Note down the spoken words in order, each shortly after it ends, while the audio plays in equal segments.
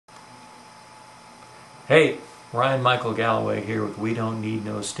Hey, Ryan Michael Galloway here with We Don't Need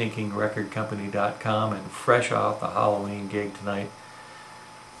No Stinking Record Company.com, and fresh off the Halloween gig tonight.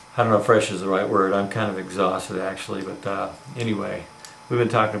 I don't know if fresh is the right word. I'm kind of exhausted actually, but anyway, we've been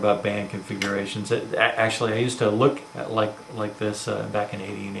talking about band configurations. Actually, I used to look at like this back in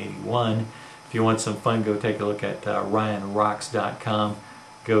 80 and 81. If you want some fun, go take a look at RyanRocks.com.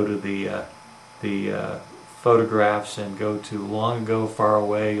 Go to the photographs and go to Long Ago Far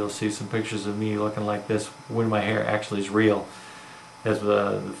Away. You'll see some pictures of me looking like this when my hair actually is real. As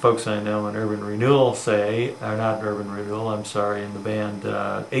the folks I know in Urban Renewal say, or not Urban Renewal, I'm sorry, in the band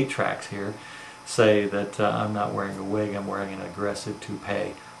 8 Tracks here, say that I'm not wearing a wig, I'm wearing an aggressive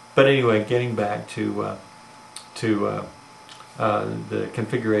toupee. But anyway, getting back to the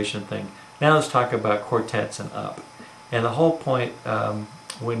configuration thing. Now let's talk about quartets and up. And the whole point,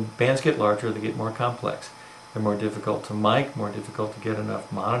 when bands get larger, they get more complex. They're more difficult to mic, more difficult to get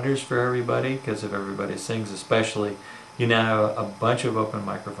enough monitors for everybody, because if everybody sings especially, you now have a bunch of open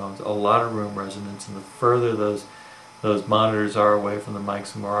microphones, a lot of room resonance, and the further those monitors are away from the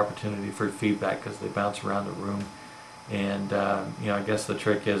mics, the more opportunity for feedback because they bounce around the room. And you know, I guess the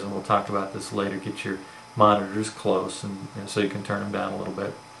trick is, and we'll talk about this later, get your monitors close and so you can turn them down a little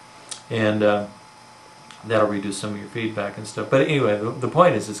bit. And that'll reduce some of your feedback and stuff. But anyway, the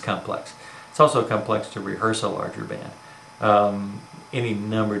point is it's complex. It's also complex to rehearse a larger band. Any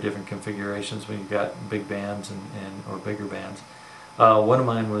number of different configurations when you've got big bands or bigger bands. One of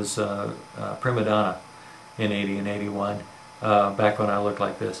mine was Prima Donna in 80 and 81, back when I looked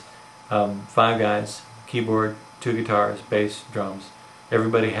like this. 5 guys, keyboard, 2 guitars, bass, drums.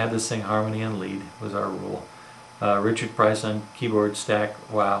 Everybody had to sing harmony and lead was our rule. Richard Price on keyboard, stack,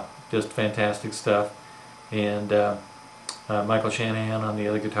 wow, just fantastic stuff. And Michael Shanahan on the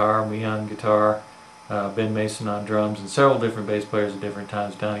other guitar, me on guitar, Ben Mason on drums, and several different bass players at different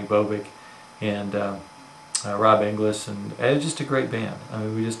times, Donnie Bobick and Rob Inglis, and it was just a great band. I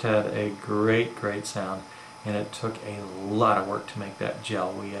mean, we just had a great sound, and it took a lot of work to make that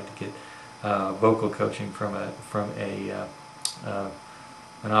gel. We had to get vocal coaching from an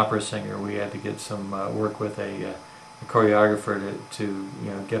opera singer. We had to get some work with a choreographer to you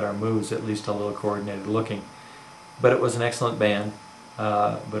know, get our moves at least a little coordinated looking. But it was an excellent band,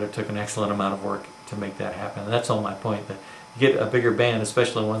 but it took an excellent amount of work to make that happen. And that's all my point, that you get a bigger band,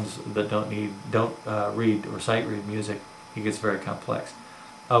 especially ones that don't read or sight read music, it gets very complex.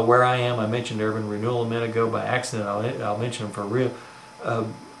 Where I am, I mentioned Urban Renewal a minute ago by accident. I'll mention them for real.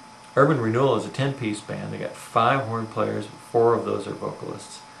 Urban Renewal is a 10-piece band. They got 5 horn players, 4 of those are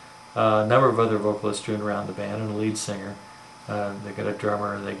vocalists. A number of other vocalists strewn around the band, and a lead singer. They got a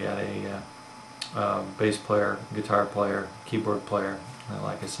drummer, they got a bass player, guitar player, keyboard player,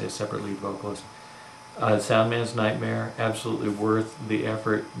 like I say, a separate lead vocalist. Soundman's Nightmare, absolutely worth the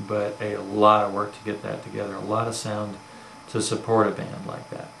effort, but a lot of work to get that together. A lot of sound to support a band like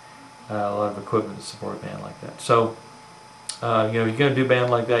that. A lot of equipment to support a band like that. So, you know, if you're going to do a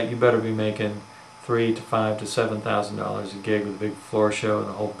band like that, you better be making $3,000 to $5,000 to $7,000 a gig with a big floor show and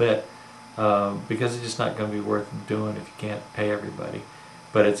the whole bit, because it's just not going to be worth doing if you can't pay everybody.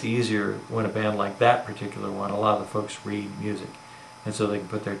 But it's easier when a band like that particular one, a lot of the folks read music, and so they can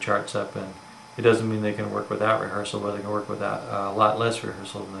put their charts up, and it doesn't mean they can work without rehearsal, but they can work without a lot less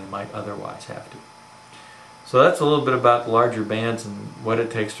rehearsal than they might otherwise have to. So that's a little bit about larger bands and what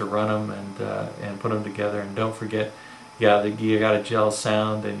it takes to run them and put them together. And don't forget, yeah, you got to gel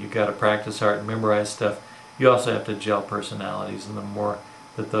sound, and you got to practice hard and memorize stuff. You also have to gel personalities, and the more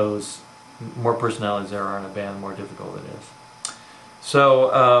personalities there are in a band, the more difficult it is. So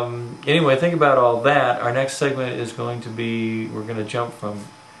anyway, think about all that. Our next segment is going to be, we're going to jump from,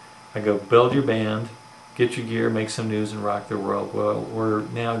 I go build your band, get your gear, make some news, and rock the world. Well, we're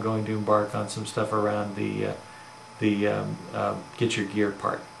now going to embark on some stuff around the get your gear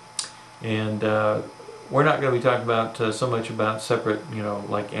part. And we're not going to be talking about so much about separate, you know,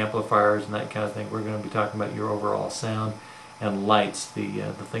 like amplifiers and that kind of thing. We're going to be talking about your overall sound and lights,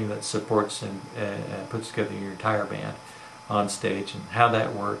 the thing that supports and puts together your entire band on stage, and how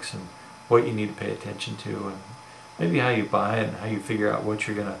that works, and what you need to pay attention to, and maybe how you buy it, and how you figure out what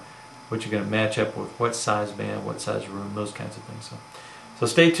you're gonna match up with, what size band, what size room, those kinds of things. So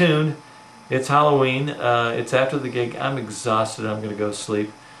stay tuned. It's Halloween. It's after the gig. I'm exhausted. I'm gonna go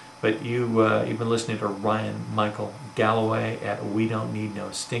sleep. But you've been listening to Ryan Michael Galloway at We Don't Need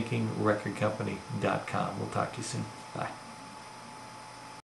No Stinking Record Company.com. We'll talk to you soon. Bye.